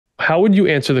How would you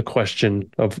answer the question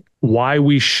of why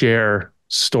we share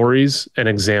stories and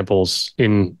examples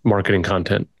in marketing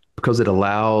content? Because it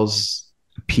allows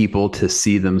people to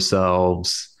see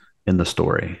themselves in the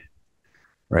story,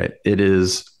 right? It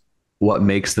is what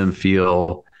makes them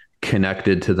feel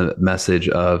connected to the message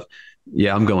of,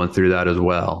 yeah, I'm going through that as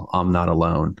well. I'm not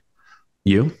alone.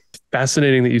 You?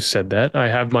 Fascinating that you said that. I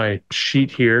have my sheet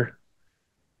here.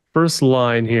 First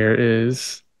line here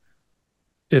is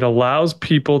it allows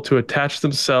people to attach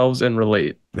themselves and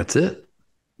relate. That's it.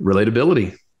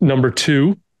 Relatability. Number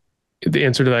two, the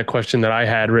answer to that question that I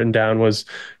had written down was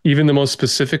even the most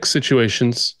specific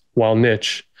situations, while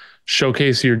niche,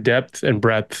 showcase your depth and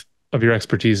breadth of your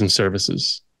expertise and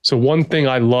services. So, one thing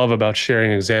I love about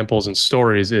sharing examples and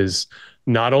stories is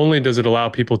not only does it allow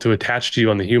people to attach to you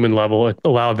on the human level, it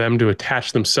allow them to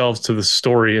attach themselves to the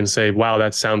story and say, wow,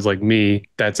 that sounds like me.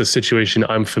 That's a situation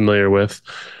I'm familiar with.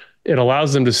 It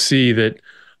allows them to see that,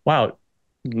 wow,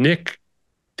 Nick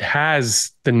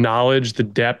has the knowledge, the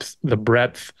depth, the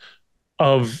breadth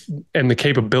of and the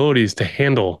capabilities to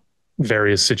handle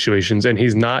various situations. And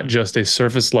he's not just a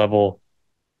surface level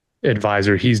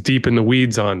advisor. He's deep in the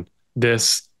weeds on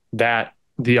this, that,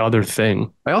 the other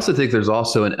thing. I also think there's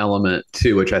also an element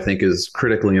too, which I think is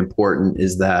critically important,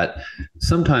 is that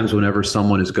sometimes whenever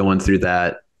someone is going through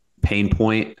that pain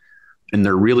point and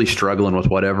they're really struggling with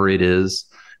whatever it is,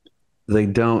 they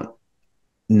don't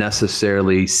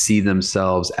necessarily see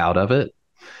themselves out of it.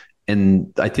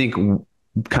 And I think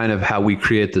kind of how we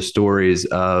create the stories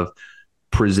of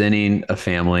presenting a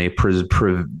family,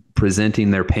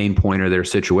 presenting their pain point or their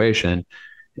situation.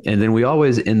 And then we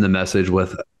always end the message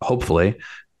with, hopefully,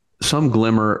 some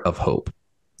glimmer of hope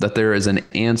that there is an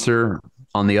answer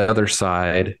on the other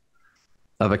side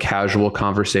of a casual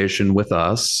conversation with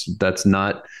us that's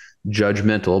not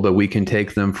judgmental, but we can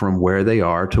take them from where they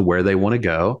are to where they want to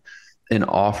go and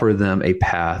offer them a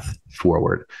path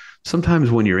forward.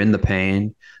 Sometimes when you're in the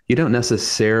pain, you don't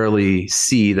necessarily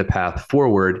see the path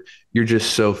forward. You're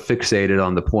just so fixated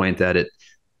on the point that it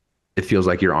feels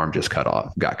like your arm just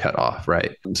got cut off,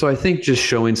 right? So I think just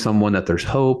showing someone that there's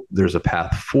hope, there's a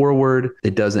path forward.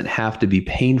 It doesn't have to be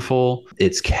painful.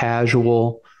 It's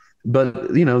casual,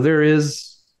 but there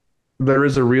is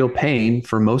a real pain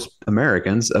for most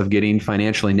Americans of getting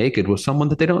financially naked with someone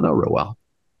that they don't know real well.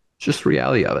 It's just the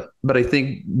reality of it. But I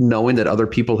think knowing that other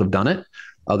people have done it,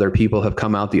 other people have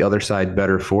come out the other side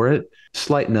better for it,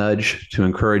 slight nudge to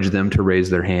encourage them to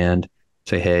raise their hand,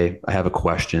 say, hey, I have a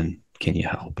question. Can you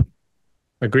help?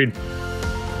 Agreed.